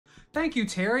Thank you,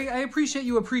 Terry. I appreciate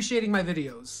you appreciating my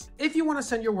videos. If you want to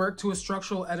send your work to a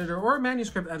structural editor or a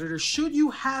manuscript editor, should you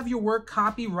have your work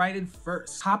copyrighted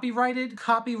first? Copyrighted?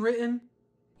 Copywritten?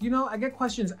 You know, I get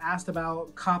questions asked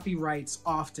about copyrights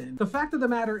often. The fact of the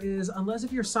matter is, unless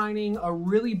if you're signing a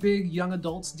really big young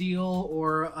adults deal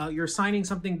or you're signing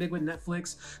something big with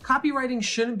Netflix, copywriting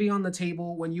shouldn't be on the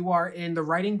table when you are in the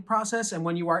writing process and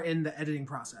when you are in the editing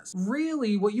process.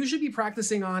 Really, what you should be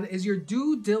practicing on is your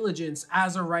due diligence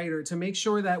as a writer to make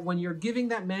sure that when you're giving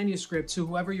that manuscript to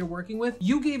whoever you're working with,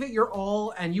 you gave it your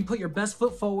all and you put your best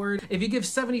foot forward. If you give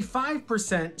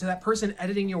 75% to that person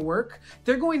editing your work,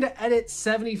 they're going to edit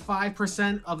 75%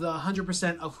 of the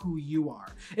 100% of who you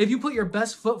are. If you put your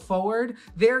best foot forward,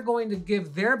 they're going to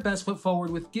give their best foot forward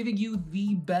with giving you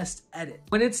the best edit.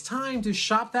 When it's time to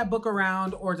shop that book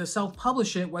around or to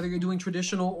self-publish it, whether you're doing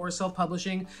traditional or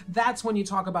self-publishing, that's when you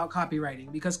talk about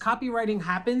copywriting, because copywriting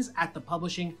happens at the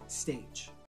publishing stage.